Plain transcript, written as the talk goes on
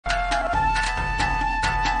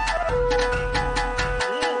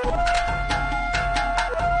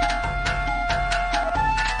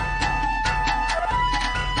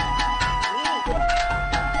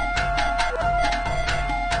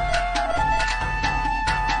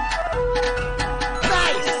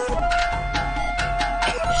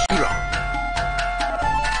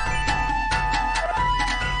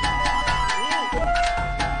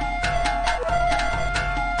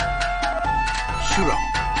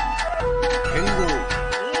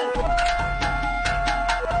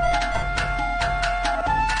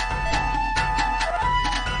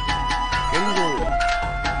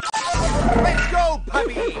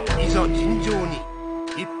いざ尋常に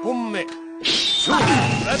1本目勝負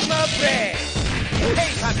プラズマプレイヘ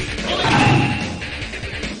イパビ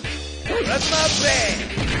プラズマプレ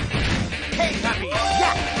イヘイパビヤ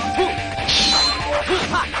ップ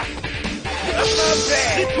ラズマプレ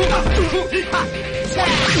イ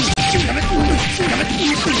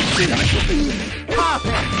パーフ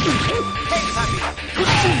ェクトヘイパビ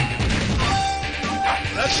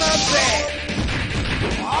プラズマプレイヘ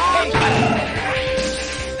イ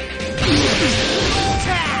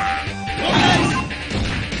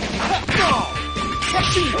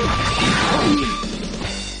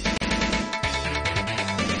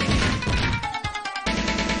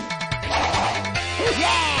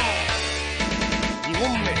パビ2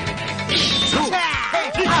本目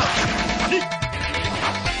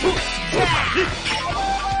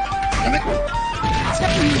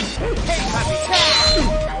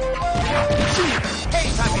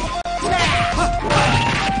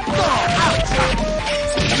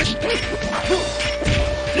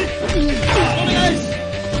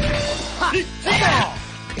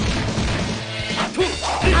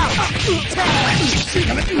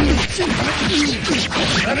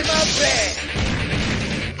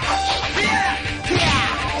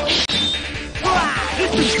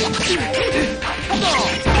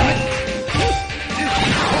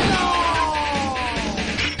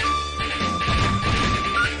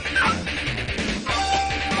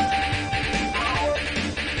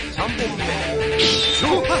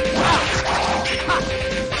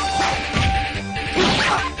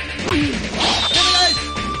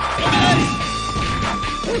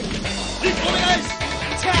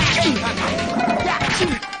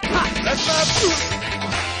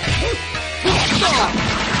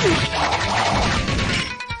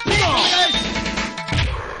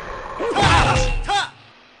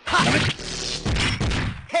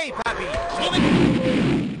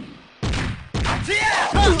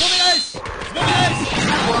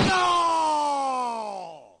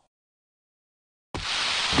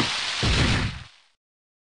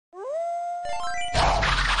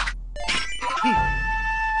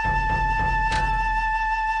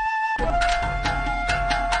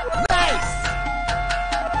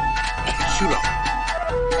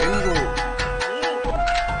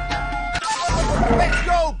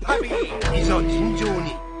いざ尋常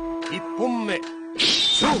に1本目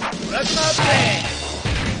勝負プラズマプレイ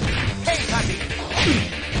ヘイパビ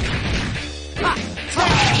パーフェクト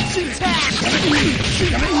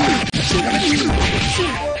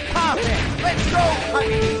レッツゴーパ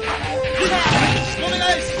ビお願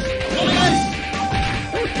いしお願いし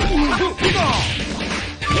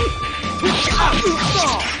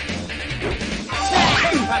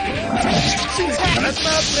プラズマ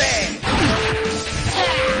プレイ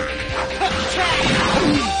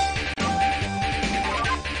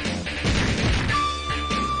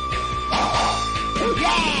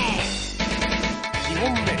2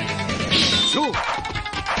本目勝負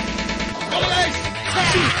お願いし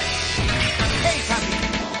ヘイパビ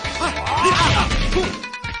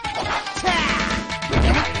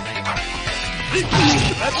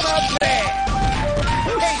プラズマプレイ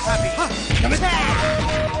ヘイパビ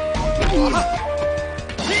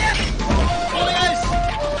お願いし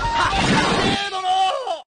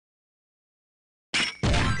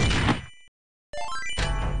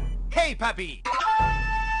ヘイパビ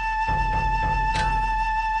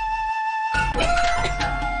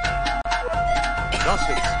ラス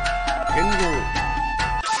フェイス剣豪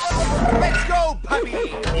レッツゴーパビ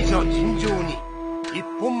いざ尋常に1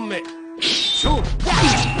本目勝負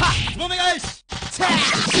お願いし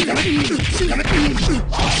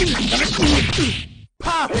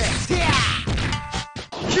パーフェクト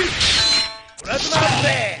プラズマプレ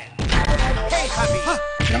イヘイパビ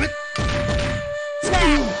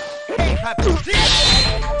ヘイパビヘイパビ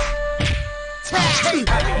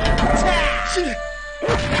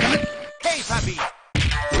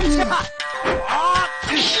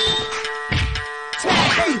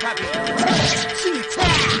Hey, Papi! Hey, Papi!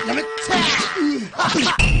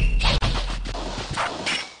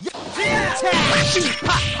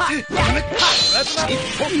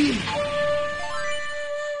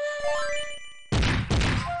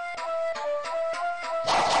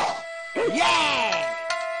 Yeah!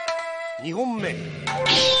 2本目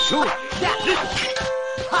勝負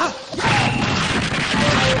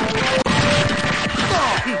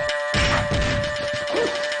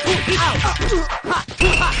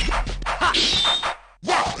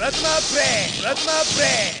プラズマ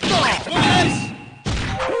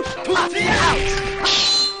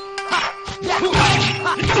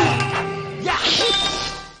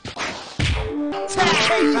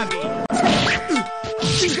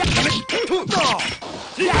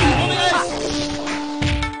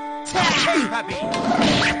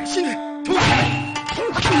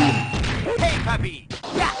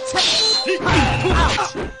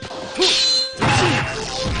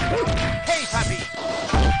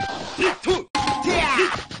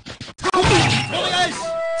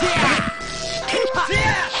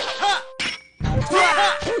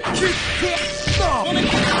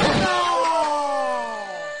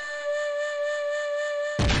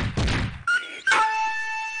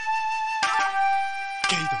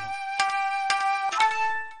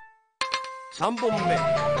3本目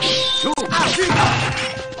勝負ヘ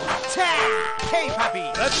イパピーレ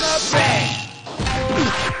ッツナープレイ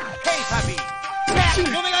ヘイパピー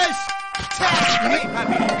お願いしヘイパ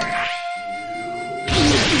ピー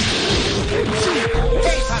ヘイ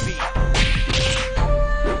パピー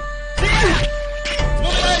お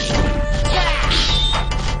願いし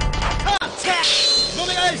お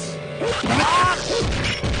願いし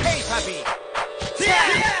ヘイパピー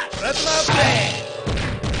レッツナープレイ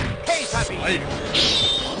入る。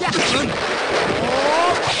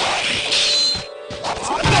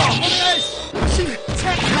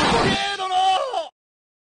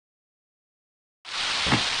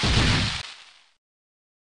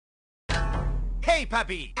Hey,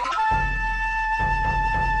 puppy.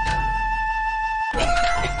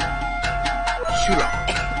 Shodown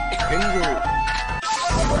連合。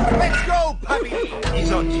Let's go, puppy. い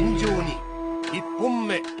ざ尋常に1本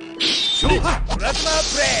目。プラズマ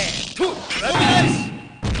プレイとプラズマイス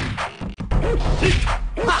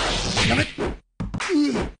やめ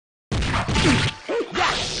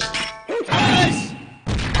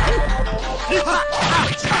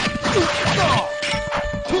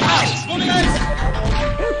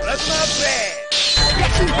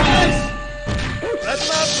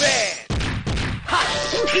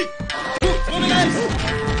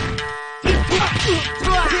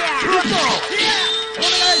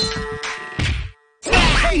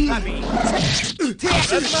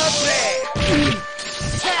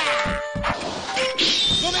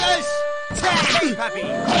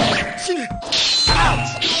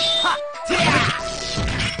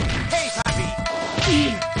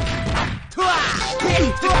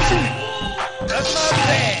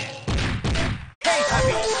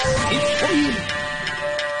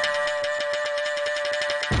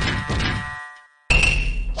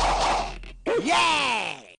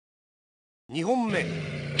2本目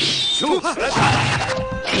勝負プラズ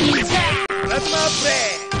マプレイ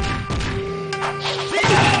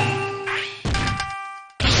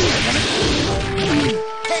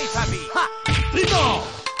ヘイパピーリト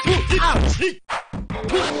アウトヘイ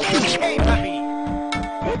パピー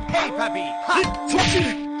ヘイパピー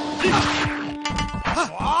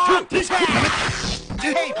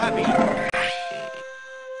ヘイパピー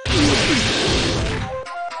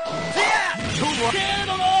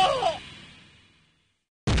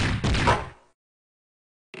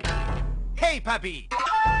Hey, puppy!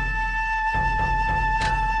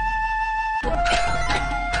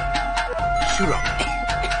 Shodown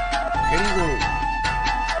連合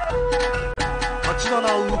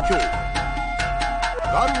87右京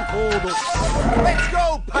ガルフォード Let's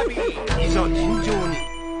go, puppy! いざ尋常に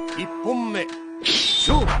1本目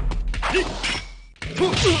勝負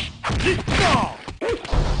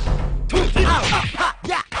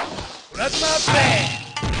プラズマプレイ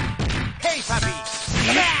Hey,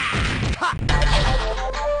 puppy!2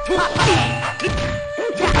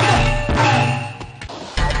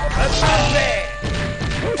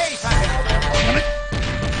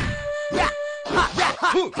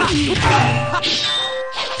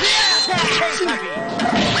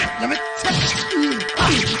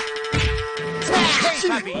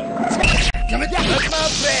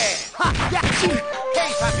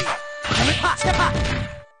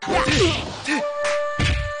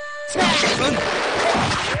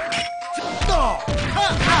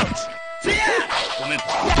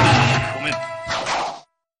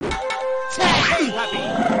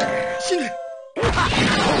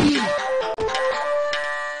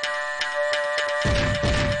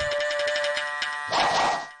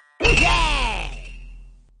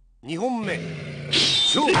本目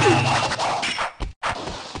勝負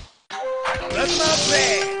プラズマプ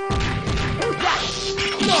レイ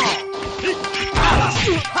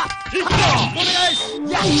お願いし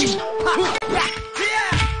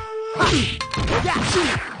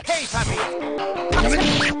ヘイパピー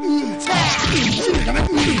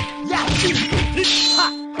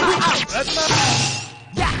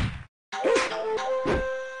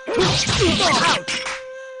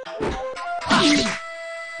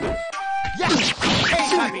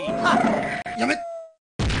やめ。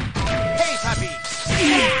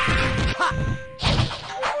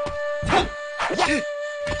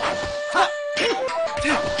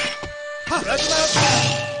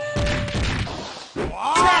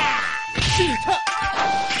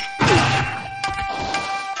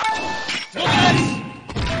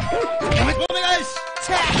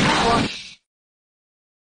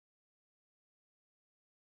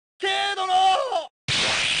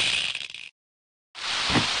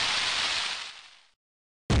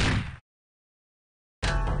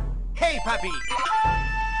Hey, puppy!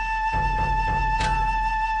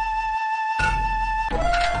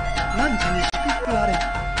 何時に祝福あれ。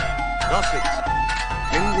ガセツ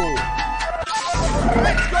剣豪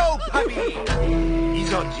Let's go, puppy! い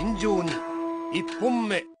ざ尋常に1本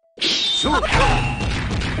目勝負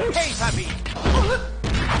Hey, puppy!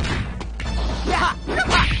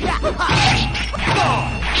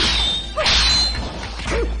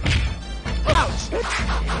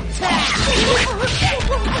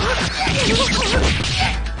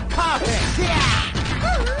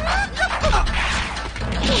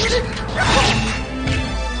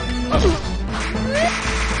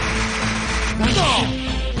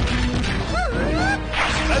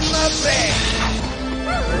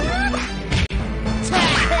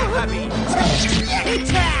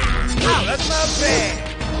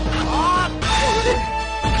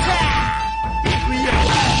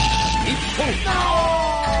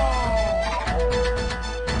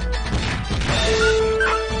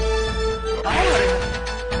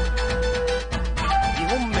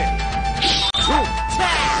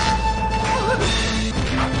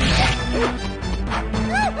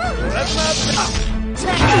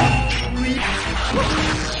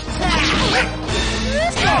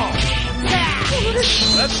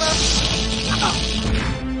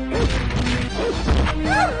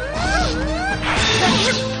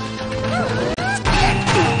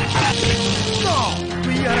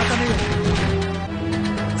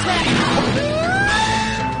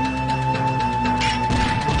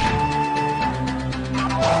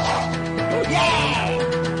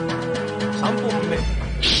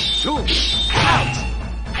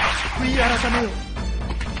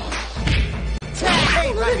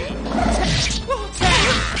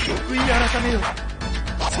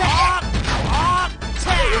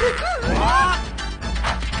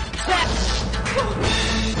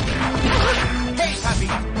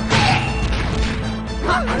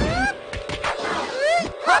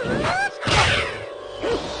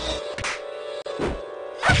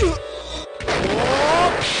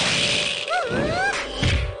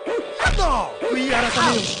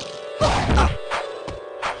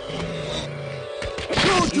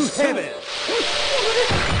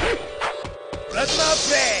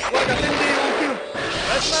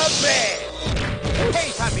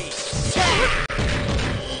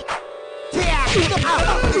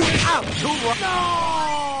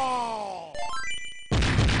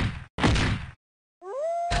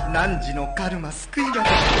何時のカルマ救いが。ナ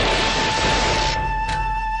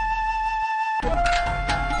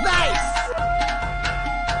イ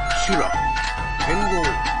ス。シュラ剣豪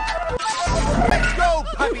Let's go,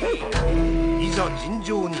 puppy! いざ尋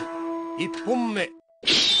常に1本目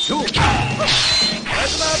勝負。ラ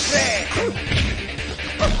ズマプレイ。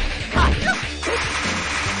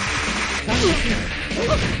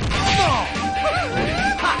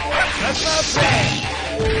ラズマプレイ。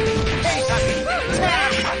Hey, puppy!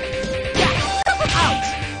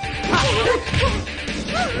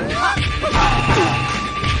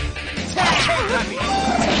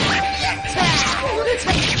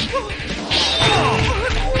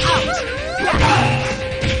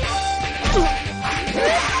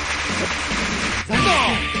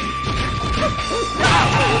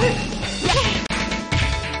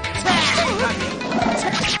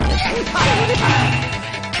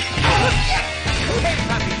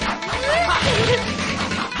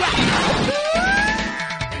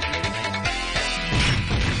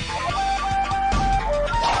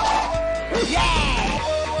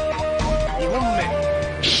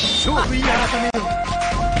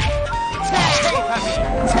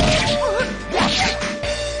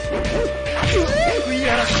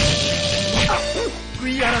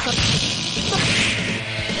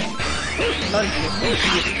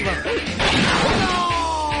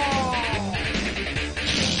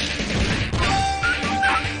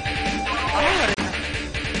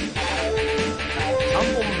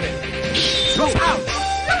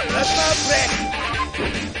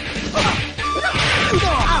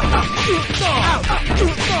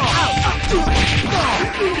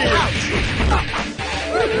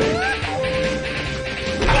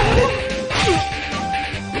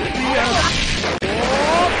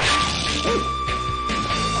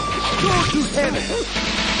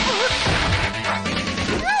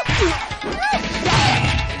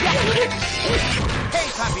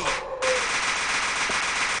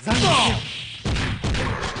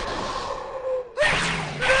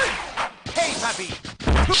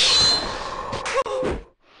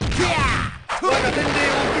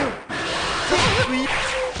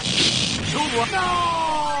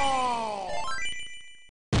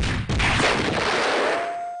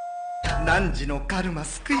 汝のカルマ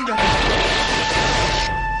救いが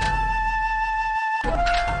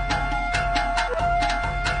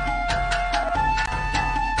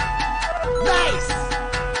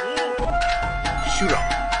修羅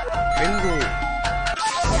剣豪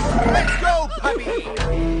レッツゴーパビ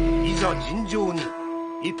ーいざ尋常に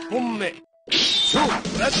1本目勝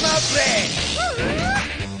負プラズマプレイ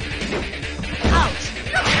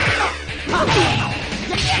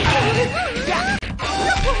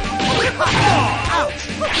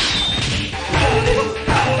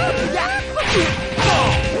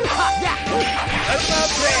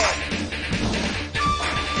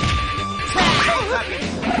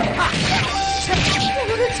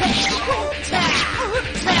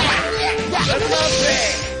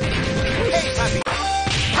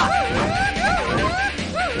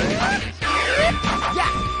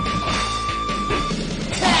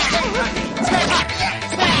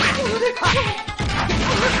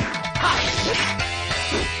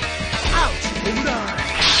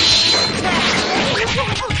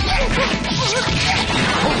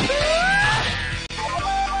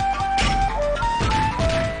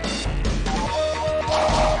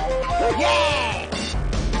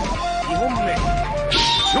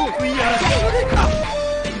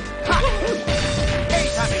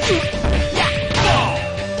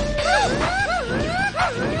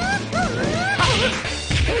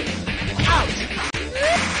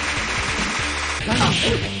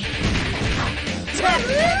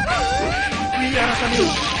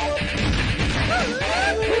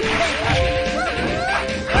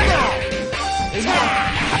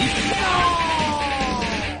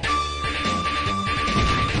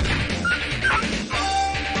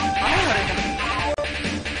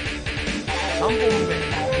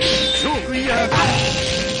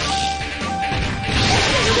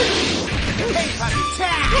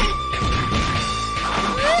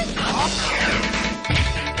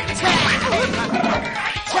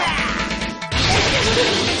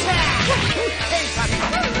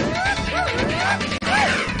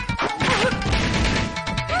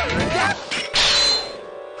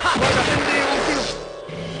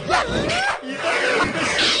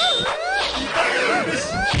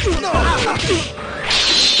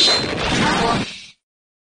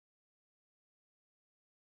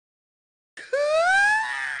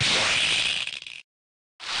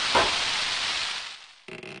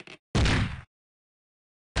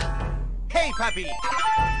パピー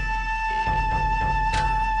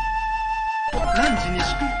汝に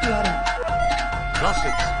祝福あれラステ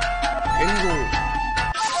ック剣豪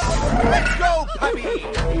レッツゴーパピ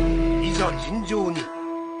ーいざ尋常に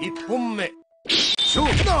1本目勝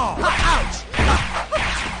負だ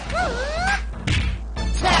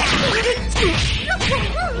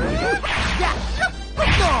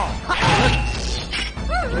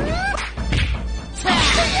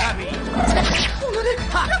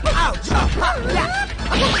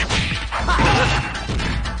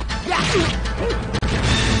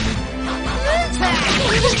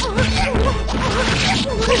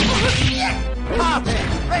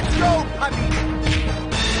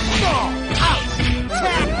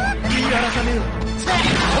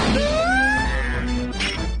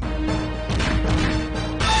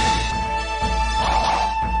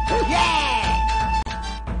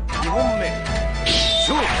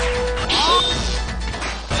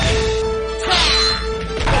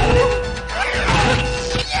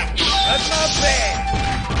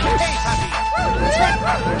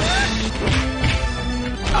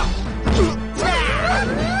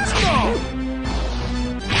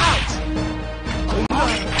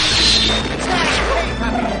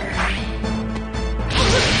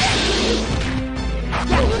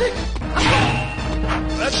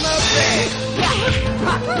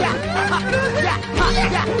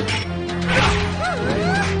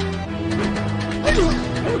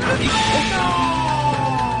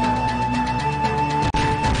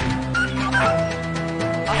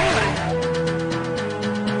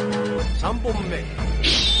3本目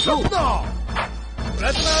勝負だプ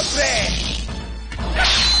ラズマプレイ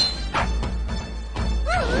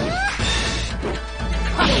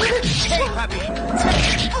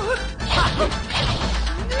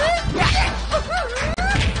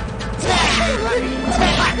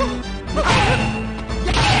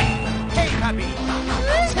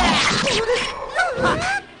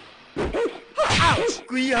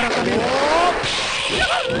い改める。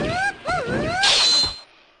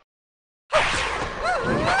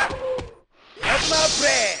プラズマブレ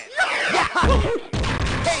ー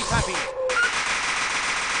ヘイパピー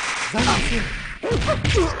残念。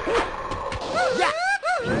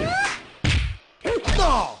ノ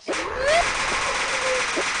ー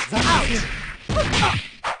残念。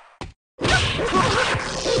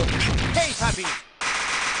ヘイパピー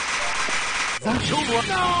残念。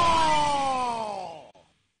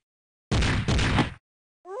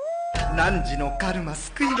ノ汝のカルマ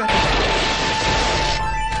救いがた。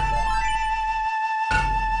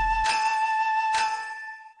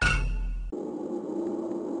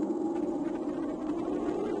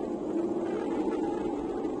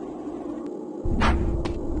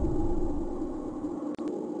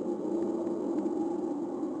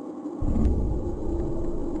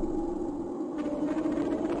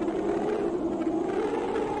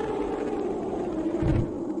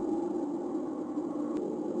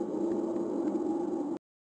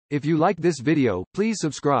If you like this video, please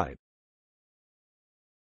subscribe.